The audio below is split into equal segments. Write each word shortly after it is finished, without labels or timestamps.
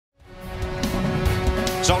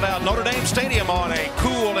Sold out Notre Dame Stadium on a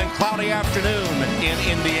cool and cloudy afternoon in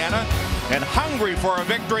Indiana. And hungry for a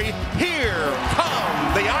victory, here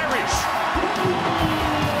come the Irish.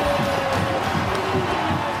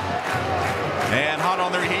 And hot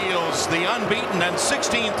on their heels, the unbeaten and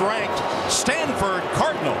 16th ranked Stanford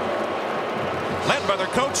Cardinal, led by their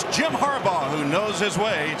coach Jim Harbaugh, who knows his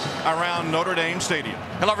way around Notre Dame Stadium.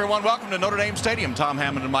 Hello everyone, welcome to Notre Dame Stadium. Tom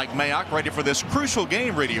Hammond and Mike Mayock ready for this crucial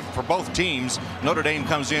game ready for both teams. Notre Dame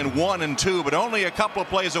comes in 1-2, but only a couple of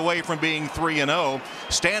plays away from being 3-0.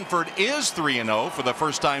 Stanford is 3-0 for the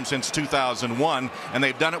first time since 2001, and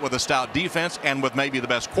they've done it with a stout defense and with maybe the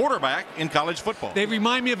best quarterback in college football. They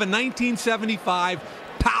remind me of a 1975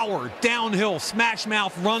 power downhill smash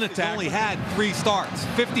mouth run attack. Only had 3 starts,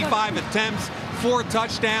 55 attempts, 4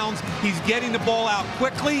 touchdowns. He's getting the ball out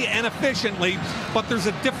quickly and efficiently, but there's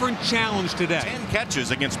a different challenge today. 10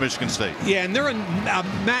 catches against Michigan State. Yeah, and they're a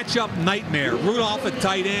matchup nightmare. Rudolph at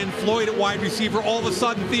tight end, Floyd at wide receiver. All of a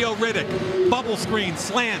sudden, Theo Riddick, bubble screen,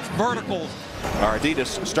 slants, verticals. Our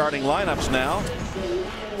Adidas starting lineups now.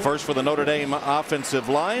 First for the Notre Dame offensive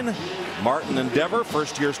line, Martin and Dever,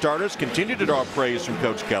 first-year starters, continue to draw praise from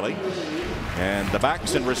Coach Kelly. And the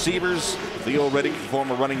backs and receivers, Theo Riddick,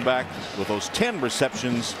 former running back, with those 10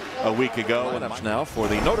 receptions a week ago. Lineups now for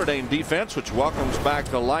the Notre Dame defense, which welcomes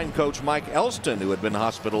back line coach Mike Elston, who had been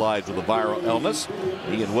hospitalized with a viral illness.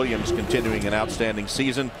 Ian Williams continuing an outstanding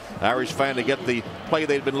season. The Irish finally get the play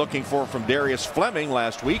they'd been looking for from Darius Fleming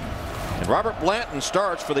last week. And Robert Blanton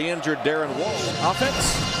starts for the injured Darren Walsh.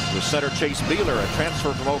 Offense with center Chase Beeler, a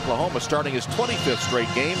transfer from Oklahoma, starting his 25th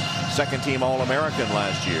straight game, second-team All-American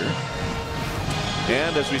last year.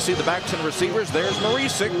 And as we see the backs and receivers, there's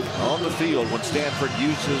Marisic on the field when Stanford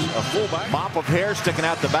uses a fullback. Mop of hair sticking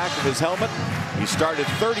out the back of his helmet. He started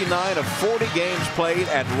 39 of 40 games played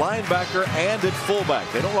at linebacker and at fullback.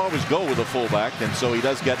 They don't always go with a fullback, and so he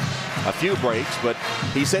does get a few breaks, but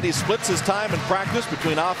he said he splits his time in practice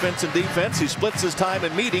between offense and defense. He splits his time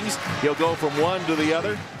in meetings. He'll go from one to the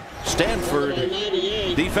other. Stanford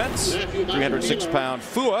defense, 306-pound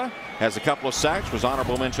Fua has a couple of sacks, was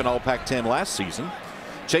honorable mention All Pac-10 last season.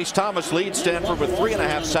 Chase Thomas leads Stanford with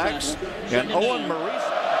 3.5 sacks, and Owen Maurice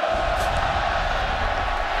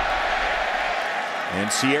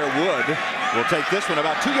and Sierra Wood will take this one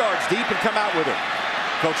about 2 yards deep and come out with it.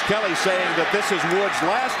 Coach Kelly saying that this is Wood's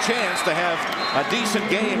last chance to have a decent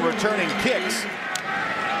game returning kicks.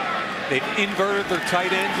 They've inverted their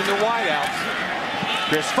tight ends and their wideouts.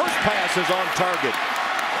 His first pass is on target.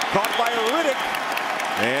 Caught by Riddick.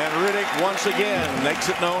 And Riddick once again makes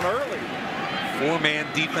it known early. 4-man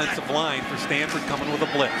defensive line for Stanford coming with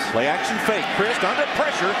a blitz. Play action fake. Christ under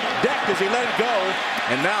pressure. Decked as he let it go.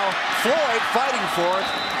 And now Floyd fighting for it.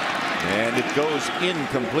 And it goes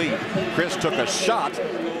incomplete. Chris took a shot.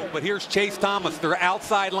 But here's Chase Thomas, their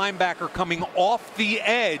outside linebacker, coming off the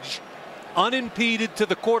edge, unimpeded to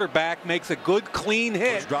the quarterback, makes a good clean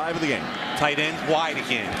hit. First drive of the game. Tight ends wide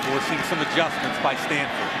again, forcing some adjustments by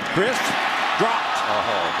Stanford. Chris dropped.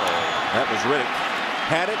 That was Riddick.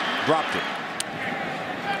 Had it, dropped it.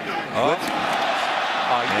 You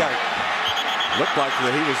got it. Looked like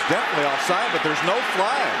that he was definitely offside, but there's no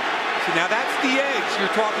flag. See, now that's the edge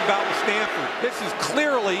you're talking about with Stanford. This is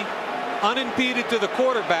clearly unimpeded to the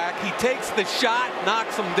quarterback. He takes the shot,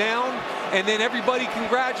 knocks him down, and then everybody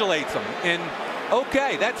congratulates him. And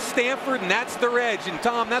okay, that's Stanford, and that's their edge. And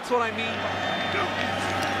Tom, that's what I mean.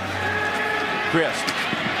 Chris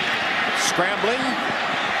scrambling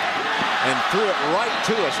and threw it right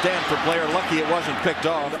to a Stanford player. Lucky it wasn't picked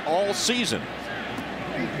off all season.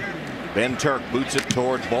 Ben Turk boots it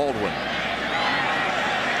towards Baldwin.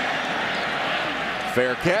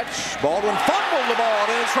 Fair catch. Baldwin fumbled the ball,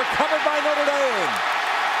 and it's recovered by Notre Dame.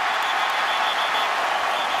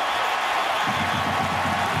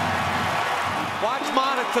 Watch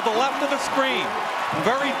Mata to the left of the screen.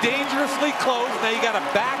 Very dangerously close. Now you got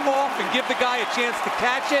to back off and give the guy a chance to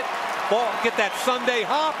catch it. Ball, get that Sunday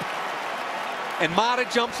hop. And Mata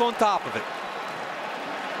jumps on top of it.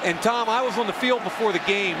 And Tom, I was on the field before the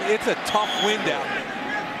game. It's a tough wind out there.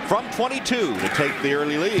 From 22 to take the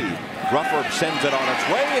early lead. Rufford sends it on its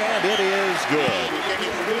way, and it is good.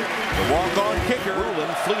 The walk-on kicker, Rulin,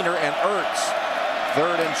 Fleener, and Ertz.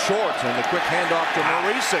 Third and short, and the quick handoff to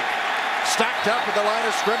Marisic. Stacked up at the line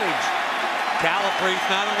of scrimmage. Calabrese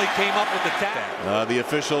not only came up with the tackle. The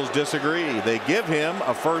officials disagree. They give him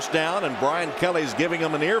a first down, and Brian Kelly's giving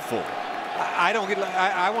him an earful.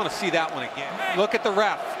 I want to see that one again. Look at the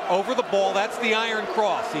ref. Over the ball, that's the iron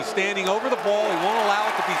cross. He's standing over the ball. He won't allow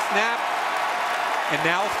it to be snapped. And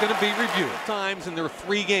now it's going to be reviewed. Times in their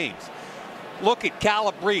 3 games. Look at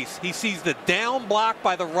Calabrese. He sees the down block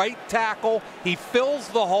by the right tackle. He fills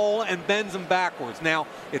the hole and bends him backwards. Now,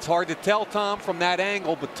 it's hard to tell, Tom, from that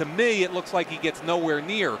angle, but to me, it looks like he gets nowhere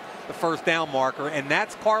near the first down marker, and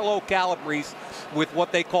that's Carlo Calabrese with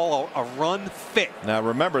what they call a run fit. Now,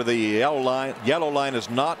 remember, the yellow line is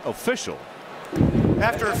not official.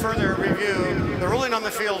 After further review, the ruling on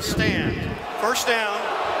the field stands. First down.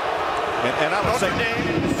 And I would say Notre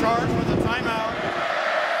Dame is charged with a timeout.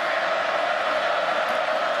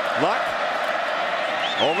 Luck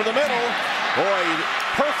over the middle. Boy,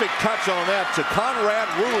 perfect touch on that to Conrad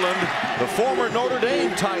Ruland, the former Notre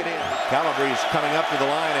Dame tight end. Calabrese coming up to the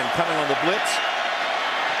line and coming on the blitz.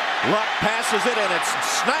 Luck passes it, and it's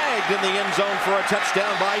snagged in the end zone for a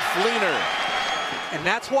touchdown by Fleener. And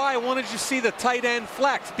that's why I wanted you to see the tight end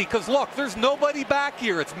flex, because look, there's nobody back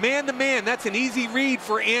here. It's man-to-man. That's an easy read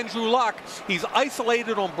for Andrew Luck. He's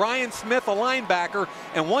isolated on Brian Smith, a linebacker,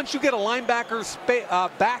 and once you get a linebacker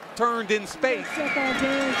back turned in space.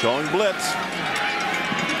 Showing blitz.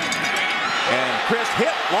 And Chris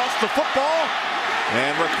hit, lost the football,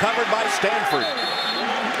 and recovered by Stanford.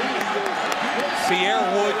 Sierra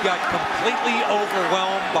Wood got completely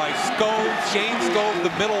overwhelmed by Skov, Shane Skov, the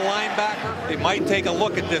middle linebacker. They might take a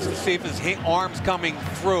look at this to see if his arm's coming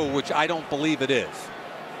through, which I don't believe it is.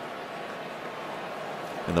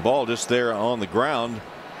 And the ball just there on the ground.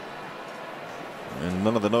 And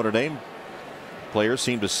none of the Notre Dame players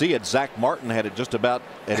seemed to see it. Zach Martin had it just about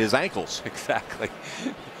at his ankles. Exactly.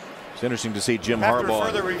 It's interesting to see Jim After Harbaugh.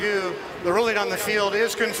 further review, the ruling on the field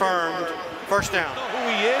is confirmed. First down. I don't know who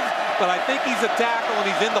he is, but I think he's a tackle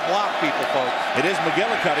and he's in the block, people, folks. It is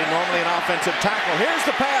McGillicuddy, normally an offensive tackle. Here's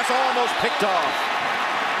the pass, almost picked off.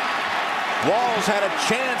 Walls had a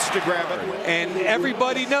chance to grab it. And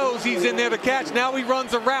everybody knows he's in there to catch. Now he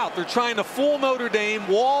runs a route. They're trying to fool Notre Dame.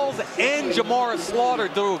 Walls and Jamar Slaughter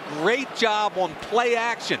do a great job on play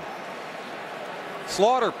action.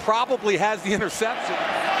 Slaughter probably has the interception.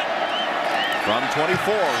 From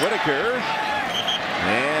 24, Whitaker.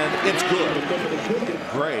 And it's good.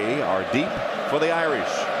 Gray are deep for the Irish.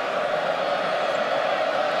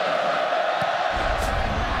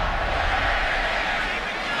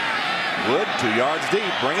 Wood 2 yards deep,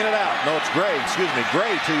 bringing it out. No, it's Gray. Excuse me.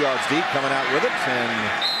 Gray 2 yards deep, coming out with it,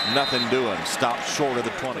 and nothing doing. Stopped short of the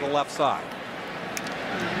 20. To the left side.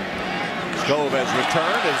 Skov has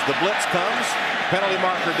returned as the blitz comes. Penalty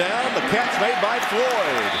marker down. The catch made by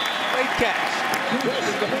Floyd. Great catch.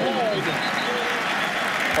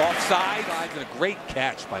 Offside, and a great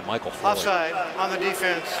catch by Michael Floyd. Offside on the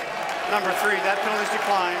defense. Number 3, that penalty's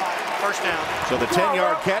declined. First down. So the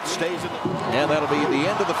 10-yard catch stays in. And that'll be the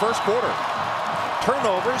end of the first quarter.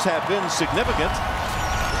 Turnovers have been significant.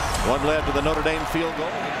 One led to the Notre Dame field goal.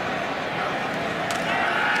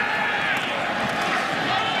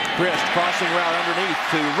 Christ crossing route underneath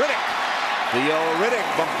to Riddick. Theo Riddick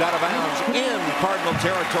bumped out of bounds in Cardinal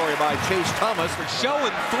territory by Chase Thomas. They're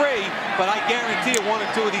showing 3, but I guarantee you 1 or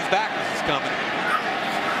 2 of these backers is coming.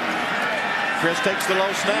 Chris takes the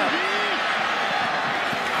low snap.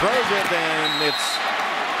 Throws it, and it's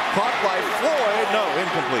caught by Floyd. No,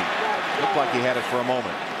 incomplete. Looked like he had it for a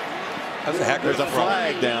moment. That's a heck of There's a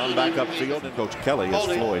flag down back upfield, and Coach Kelly as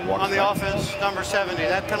Floyd walks on the back. offense, number 70.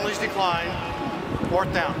 That penalty's declined.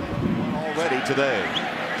 Fourth down. Already today.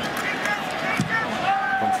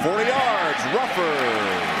 From 40 yards, Ruffer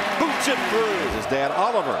boots it through. His dad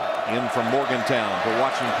Oliver in from Morgantown to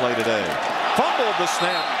watch him play today. Fumbled the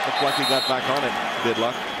snap. Looked like he got back on it. Good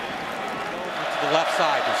luck. To the left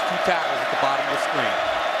side, there's 2 tackles at the bottom of the screen.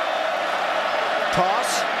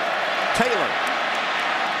 Toss. Taylor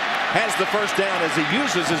has the first down as he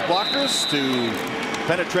uses his blockers to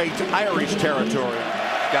penetrate Irish territory.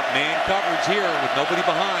 Got man coverage here with nobody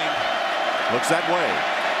behind. Looks that way.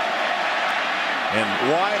 And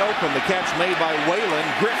wide open, the catch made by Whalen.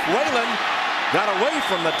 Griff Whalen got away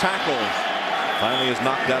from the tackle. Finally is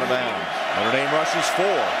knocked out of bounds. Notre Dame rushes 4.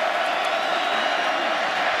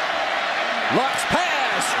 Luck's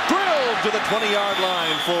pass drilled to the 20-yard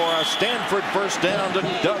line for a Stanford first down to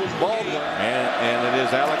Doug Baldwin. And it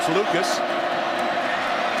is Alex Lucas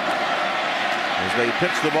as they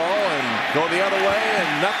pitch the ball and go the other way, and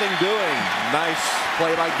nothing doing. Nice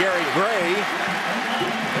play by Gary Gray.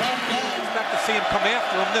 Expect to see him come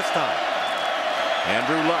after him this time.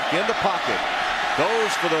 Andrew Luck in the pocket.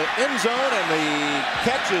 Goes for the end zone, and the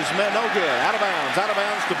catch is no good. Out of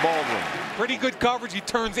bounds to Baldwin. Pretty good coverage. He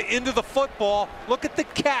turns it into the football. Look at the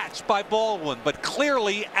catch by Baldwin, but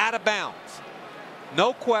clearly out of bounds.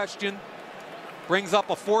 No question. Brings up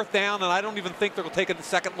a 4th down, and I don't even think they'll take a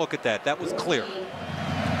second look at that. That was clear.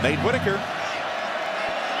 Nate Whitaker.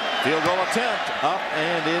 Field goal attempt up,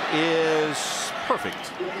 and it is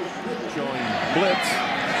perfect. Showing blitz.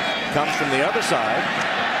 Comes from the other side.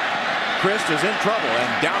 Christ is in trouble,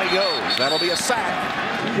 and down he goes. That'll be a sack.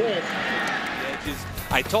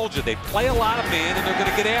 I told you, they play a lot of man, and they're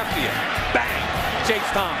going to get after you. Bang! Chase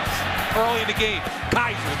Thomas. Early in the game,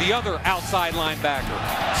 Kaiser, the other outside linebacker.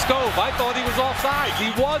 Stove, I thought he was offside.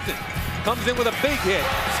 He wasn't. Comes in with a big hit.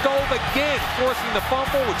 Stove again, forcing the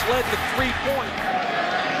fumble, which led to 3 points.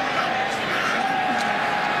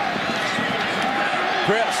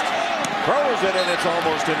 Christ throws it, and it's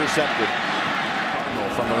almost intercepted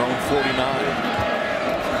from their own 49.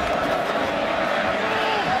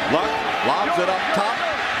 Luck lobs it up top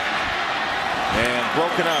and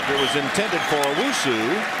broken up. It was intended for Owusu.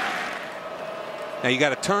 Now you got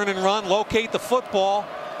to turn and run, locate the football,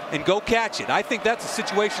 and go catch it. I think that's a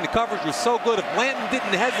situation. The coverage was so good. If Blanton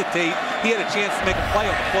didn't hesitate, he had a chance to make a play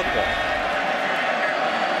on the football.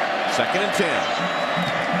 2nd and 10.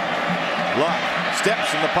 Luck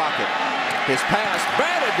steps in the pocket. His pass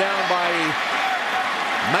batted down by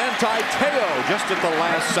Manti Te'o just at the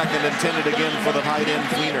last second, intended again for the tight end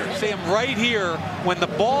cleaner. Sam, right here, when the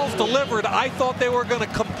ball's delivered, I thought they were going to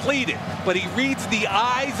complete it, but he reads the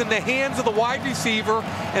eyes and the hands of the wide receiver,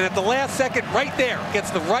 and at the last second, right there,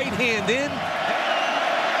 gets the right hand in,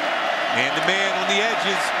 and the man on the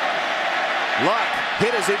edges. Luck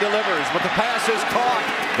hit as he delivers, but the pass is caught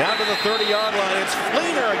down to the 30-yard line. It's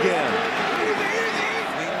Fleener again.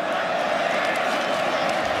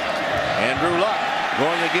 Andrew Luck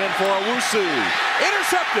going again for Owusu.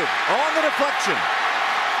 Intercepted on the deflection.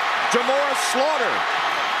 Jamora Slaughter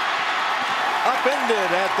upended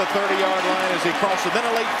at the 30-yard line as he crossed it. Then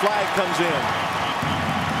a late flag comes in.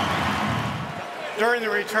 During the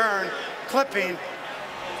return, clipping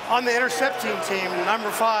on the intercepting team,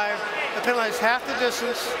 number 5, the penalty is half the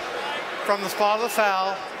distance from the spot of the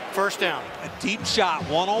foul. First down. A deep shot,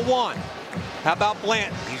 one-on-one. How about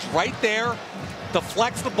Blanton? He's right there.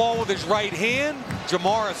 Deflects the ball with his right hand.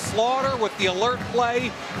 Jamara Slaughter with the alert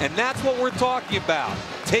play, and that's what we're talking about.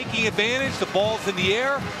 Taking advantage, the ball's in the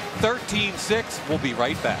air. 13-6, we'll be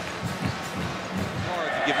right back.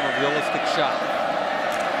 Give him a realistic shot.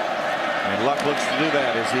 And Luck looks to do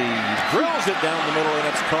that as he drills it down the middle, and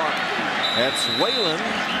it's caught. That's Whalen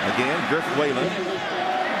again, Griff Whalen.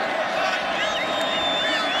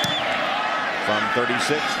 From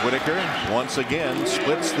 36, Whitaker once again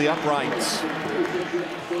splits the uprights.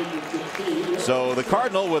 So the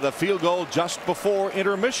Cardinal with a field goal just before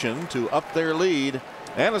intermission to up their lead.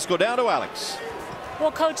 And let's go down to Alex.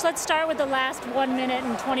 Well, Coach, let's start with the last 1 minute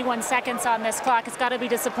and 21 seconds on this clock. It's got to be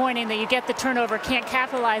disappointing that you get the turnover, can't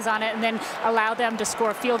capitalize on it, and then allow them to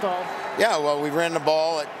score a field goal. Yeah, well, we ran the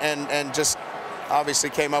ball and just obviously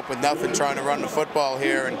came up with nothing trying to run the football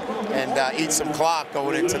here and eat some clock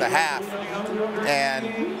going into the half. And,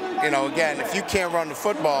 you know, again, if you can't run the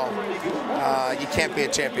football, you can't be a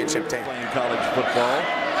championship team. Playing college football.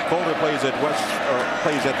 Calder plays at the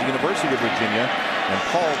University of Virginia, and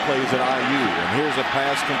Paul plays at IU. And here's a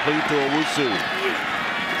pass complete to Owusu.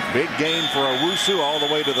 Big gain for Owusu all the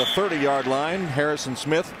way to the 30-yard line. Harrison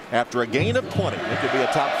Smith, after a gain of 20, it could be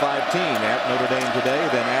a top 5 team at Notre Dame today,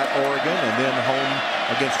 then at Oregon, and then home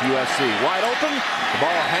against USC. Wide open. The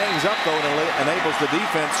ball hangs up, though, and enables the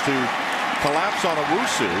defense to collapse on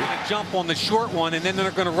Owusu. Jump on the short one, and then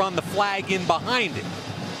they're going to run the flag in behind it.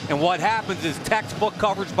 And what happens is textbook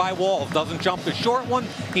coverage by Walls. Doesn't jump the short one.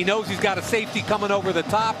 He knows he's got a safety coming over the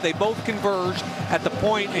top. They both converge at the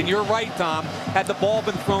point, and you're right, Tom. Had the ball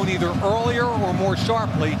been thrown either earlier or more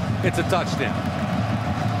sharply, it's a touchdown.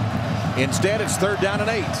 Instead, it's 3rd down and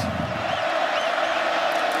 8.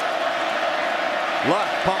 Luck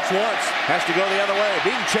pumps once, has to go the other way,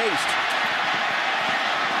 being chased.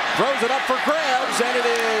 Throws it up for grabs, and it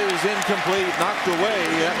is incomplete, knocked away.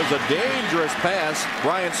 That was a dangerous pass.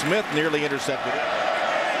 Brian Smith nearly intercepted it.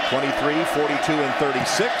 23, 42, and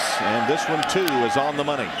 36, and this one, too, is on the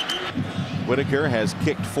money. Whitaker has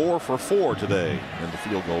kicked 4 for 4 today in the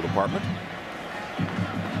field goal department.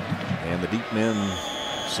 And the deep men,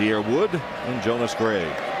 Sierra Wood and Jonas Gray.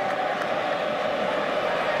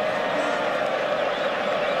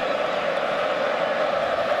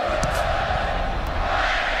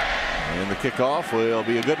 The kickoff will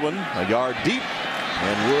be a good one, a yard deep,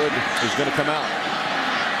 and Wood is going to come out.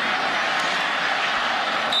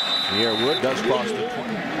 Sierra Wood does cross the 20.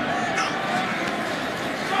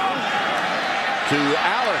 To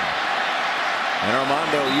Allen. And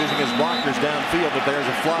Armando using his blockers downfield, but there's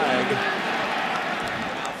a flag.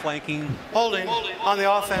 Flanking. Holding on the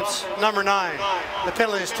offense, number 9. The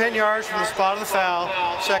penalty is 10 yards from the spot of the foul,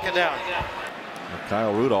 2nd down.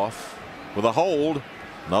 Kyle Rudolph with a hold.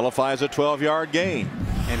 Nullifies a 12-yard gain.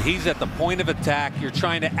 And he's at the point of attack. You're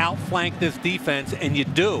trying to outflank this defense, and you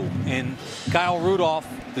do. And Kyle Rudolph,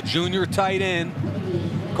 the junior tight end,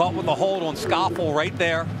 caught with a hold on Scoffle right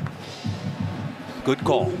there. Good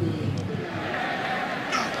call.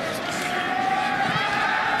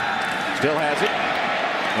 Still has it.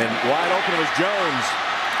 And wide open was Jones.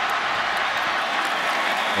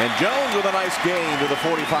 And Jones with a nice gain to the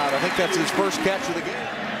 45. I think that's his first catch of the game.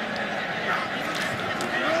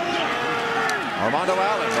 Armando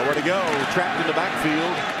Allen, nowhere to go, trapped in the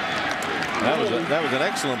backfield. That was an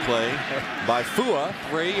excellent play by Fua.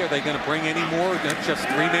 Are they going to bring any more? Just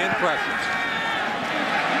three-man pressure.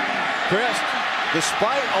 Christ,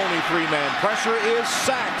 despite only three-man pressure, is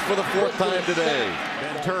sacked for the 4th time today.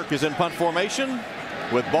 Ben Turk is in punt formation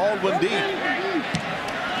with Baldwin deep.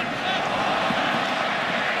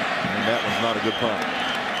 And that was not a good punt.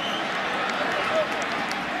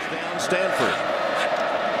 Down Stanford.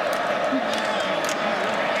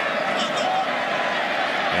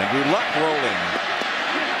 Andrew Luck rolling.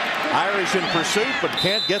 Irish in pursuit, but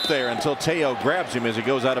can't get there until Teo grabs him as he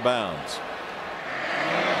goes out of bounds.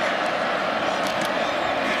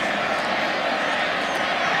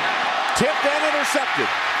 Tipped and intercepted.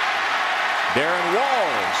 Darren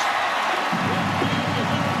Walls.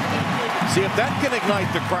 See if that can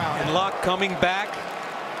ignite the crowd. And Luck coming back.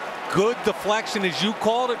 Good deflection, as you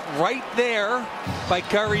called it, right there by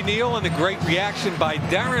Curry Neal, and a great reaction by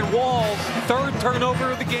Darren Walls. 3rd turnover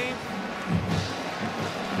of the game.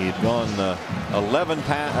 He'd gone 11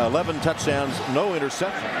 touchdowns, no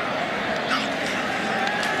interception.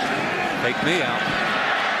 Take me out.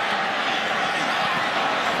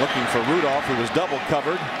 Looking for Rudolph, who was double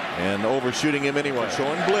covered and overshooting him anyway.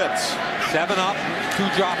 Showing blitz. 7 up, 2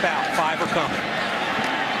 drop out, 5 are coming.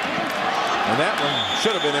 And that one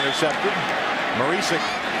should have been intercepted. Marisic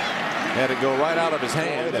had it go right out of his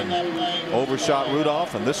hand and overshot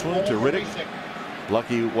Rudolph, and this one to Riddick.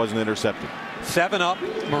 Lucky it wasn't intercepted. 7 up.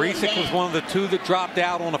 Marisic was one of the 2 that dropped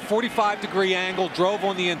out on a 45-degree angle, drove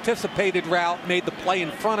on the anticipated route, made the play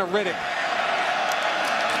in front of Riddick.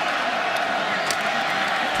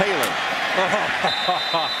 Taylor.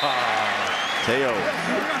 Teo.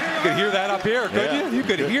 You could hear that up here, couldn't you? You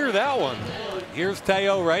could hear that one. Here's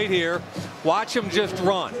Teo right here. Watch him just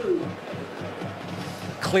run.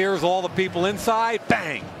 Clears all the people inside.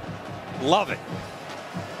 Bang. Love it.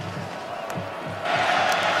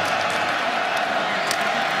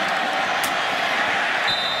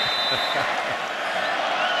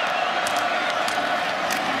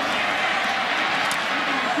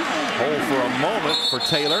 Hold for a moment for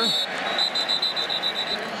Taylor.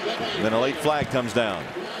 Then a late flag comes down.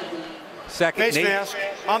 Second. Face mask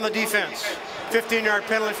on the defense. 15-yard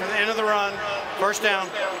penalty from the end of the run. 1st down.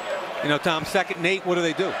 You know, Tom, 2nd and 8, what do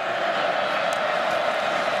they do?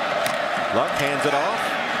 Luck hands it off.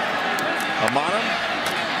 Amanam.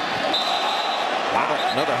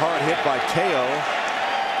 Wow, another hard hit by Teo.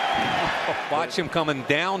 Watch him coming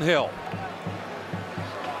downhill.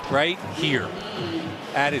 Right here.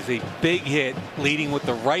 That is a big hit, leading with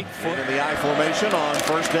the right foot. In the I formation on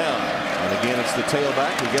 1st down. And again, it's the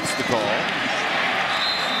tailback who gets the call.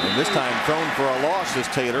 And this time thrown for a loss is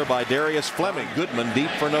Taylor by Darius Fleming. Goodman deep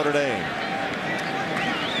for Notre Dame.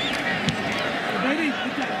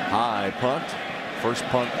 High punt. First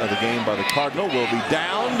punt of the game by the Cardinal will be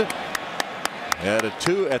downed at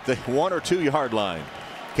the 1 or 2 yard line.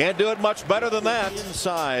 Can't do it much better than that.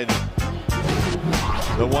 Inside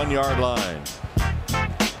the 1 yard line.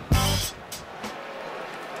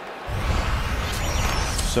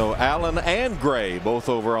 So Allen and Gray both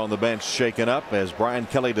over on the bench shaken up as Brian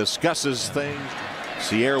Kelly discusses things.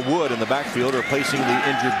 Sierra Wood in the backfield replacing the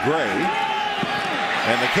injured Gray.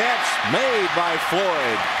 And the catch made by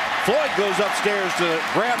Floyd. Floyd goes upstairs to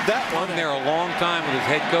grab that one. Been there a long time with his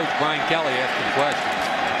head coach Brian Kelly asking questions.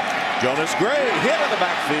 Jonas Gray hit in the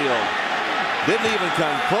backfield. Didn't even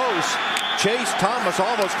come close. Chase Thomas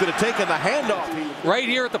almost could have taken the handoff. Right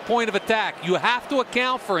here at the point of attack. You have to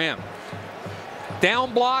account for him.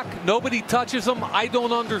 Down block, nobody touches him. I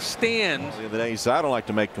don't understand. The other day, so I don't like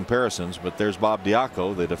to make comparisons, but there's Bob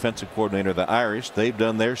Diaco, the defensive coordinator of the Irish. They've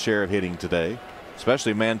done their share of hitting today,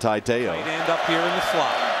 especially Manti Teo. Right end up here in the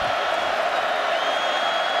slot.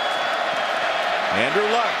 Andrew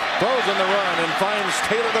Luck throws on the run and finds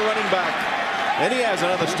Taylor, the running back. And he has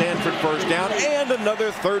another Stanford 1st down and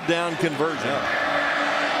another 3rd down conversion.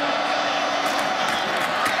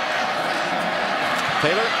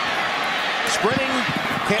 Taylor sprinting,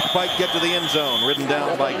 can't quite get to the end zone. Ridden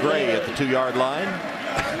down by Gray at the 2 yard line.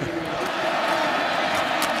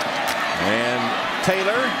 And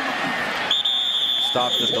Taylor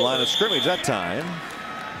stopped at the line of scrimmage that time.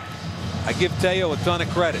 I give Teo a ton of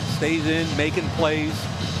credit. Stays in, making plays.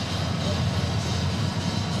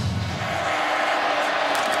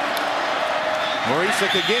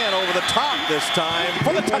 Marisic again over the top this time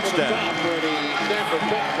for the touchdown.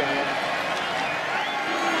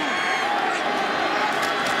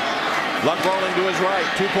 Luck rolling to his right.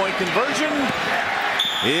 Two-point conversion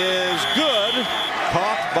is good.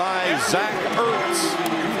 Caught by Zach Ertz.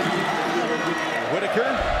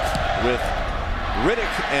 Whitaker with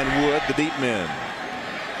Riddick and Wood, the deep men.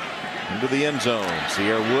 Into the end zone.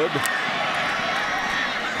 Sierra Wood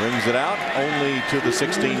brings it out only to the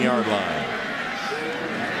 16-yard line.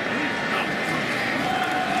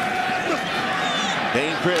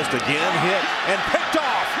 Dane Christ again hit and picked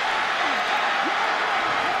off.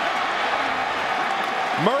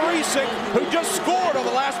 Marisic, who just scored on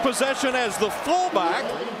the last possession as the fullback.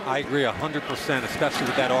 I agree 100%, especially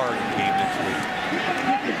with that Oregon game this week.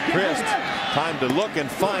 Christ, time to look and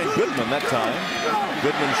find Goodman that time.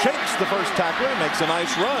 Goodman shakes the first tackler, makes a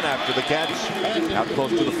nice run after the catch out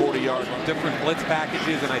close to the 40-yard line. Different blitz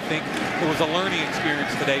packages, and I think it was a learning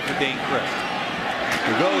experience today for Dane Christ.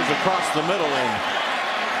 He goes across the middle and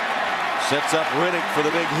sets up Riddick for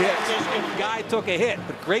the big hit. The guy took a hit,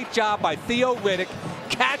 but great job by Theo Riddick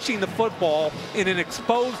catching the football in an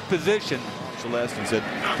exposed position. Celeste and said,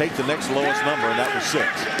 take the next lowest number, and that was 6.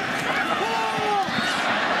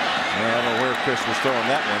 I don't know where Chris was throwing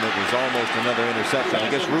that one. It was almost another interception. I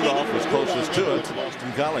guess Rudolph was closest to it.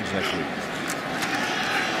 Boston College next week.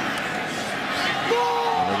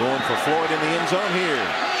 And they're going for Floyd in the end zone here.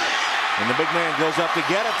 And the big man goes up to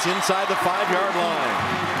get it. It's inside the 5-yard line.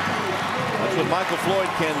 That's what Michael Floyd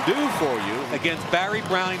can do for you. Against Barry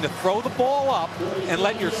Browning, to throw the ball up and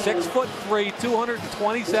let your 6'3",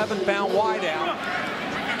 227-pound wideout.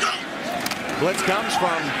 Blitz comes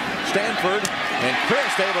from Stanford, and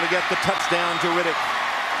Christ able to get the touchdown to Riddick.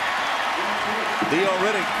 Theo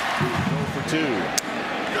Riddick, 0 for 2.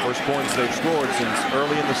 First points they've scored since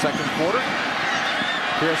early in the second quarter.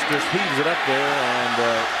 Christ just heaves it up there, and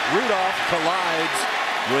Rudolph collides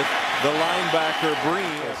with the linebacker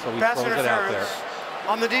Breen. So he Pass throws it out there.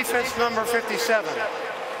 On the defense, number 57.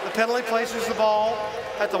 The penalty places the ball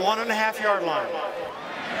at the 1.5-yard line.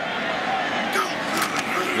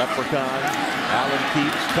 Leprechaun, Allen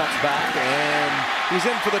keeps, cuts back, and he's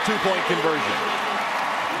in for the 2-point conversion.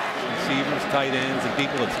 Receivers, tight ends, and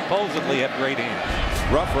people that supposedly have great hands.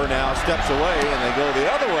 Ruffer now steps away, and they go the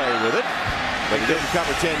other way with it, but he didn't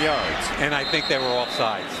cover 10 yards. And I think they were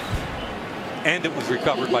offsides. And it was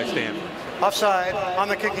recovered by Stanford. Offside on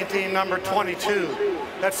the kicking team, number 22.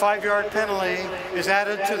 That 5-yard penalty is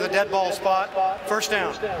added to the dead ball spot. First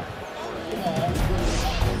down.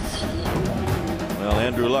 Well,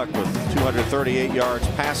 Andrew Luck with 238 yards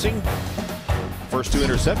passing. First 2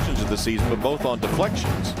 interceptions of the season, but both on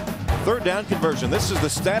deflections. Third down conversion. This is the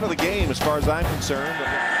stat of the game as far as I'm concerned.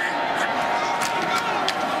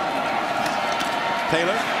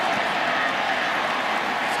 Taylor.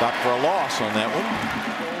 Stopped for a loss on that one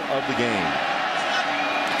of the game.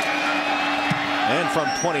 And from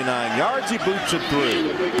 29 yards, he boots it through.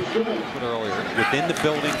 Earlier, within the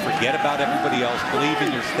building, forget about everybody else. Believe in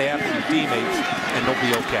your staff and your teammates, and they'll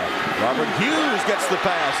be okay. Robert Hughes gets the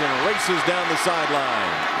pass and races down the sideline.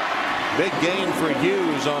 Big gain for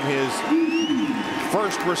Hughes on his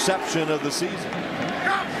first reception of the season.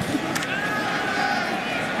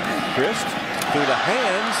 Christ through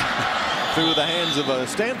the hands of a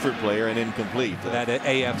Stanford player and incomplete. That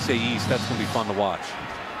AFC East, that's going to be fun to watch.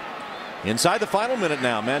 Inside the final minute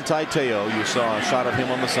now, Manti Te'o, you saw a shot of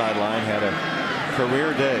him on the sideline, had a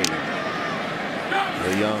career day.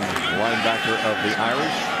 The young linebacker of the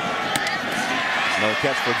Irish. No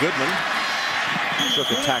catch for Goodman.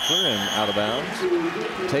 Took a tackler and out of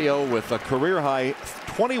bounds. Te'o with a career high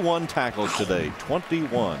 21 tackles today.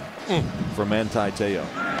 21 for Manti Te'o.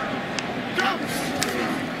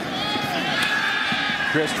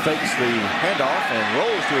 Christ fakes the handoff and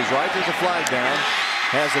rolls to his right. There's a flag down.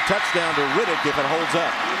 Has a touchdown to Riddick if it holds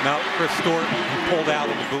up. Now, Chris Stewart pulled out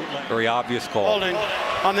of the bootleg. Very obvious call. Holding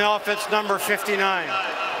on the offense, number 59.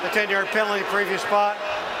 The 10-yard penalty, previous spot.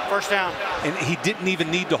 First down. And he didn't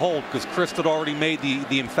even need to hold because Chris had already made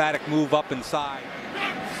the emphatic move up inside.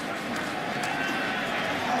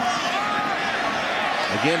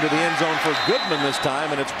 Again to the end zone for Goodman this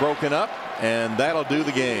time, and it's broken up, and that'll do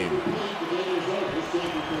the game.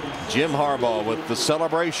 Jim Harbaugh with the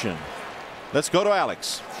celebration. Let's go to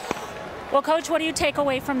Alex. Well, Coach, what do you take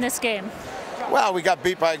away from this game? Well, we got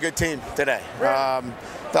beat by a good team today.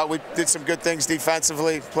 Thought we did some good things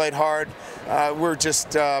defensively, played hard. We're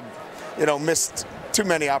just, missed too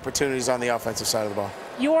many opportunities on the offensive side of the ball.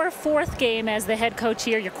 Your fourth game as the head coach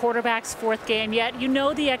here, your quarterback's fourth game, yet you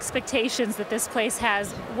know the expectations that this place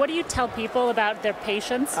has. What do you tell people about their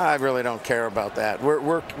patience? I really don't care about that.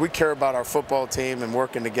 We care about our football team and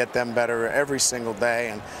working to get them better every single day.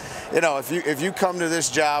 And you know, if you come to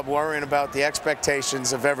this job worrying about the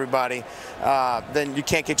expectations of everybody, then you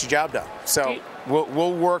can't get your job done. So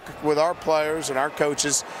we'll work with our players and our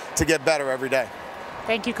coaches to get better every day.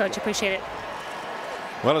 Thank you, Coach. Appreciate it.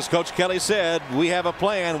 Well, as Coach Kelly said, we have a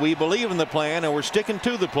plan. We believe in the plan, and we're sticking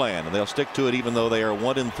to the plan. And they'll stick to it even though they are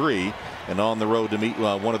 1-3 and on the road to meet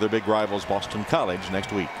one of their big rivals, Boston College,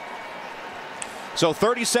 next week. So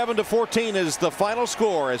 37-14 is the final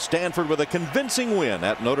score as Stanford with a convincing win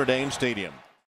at Notre Dame Stadium.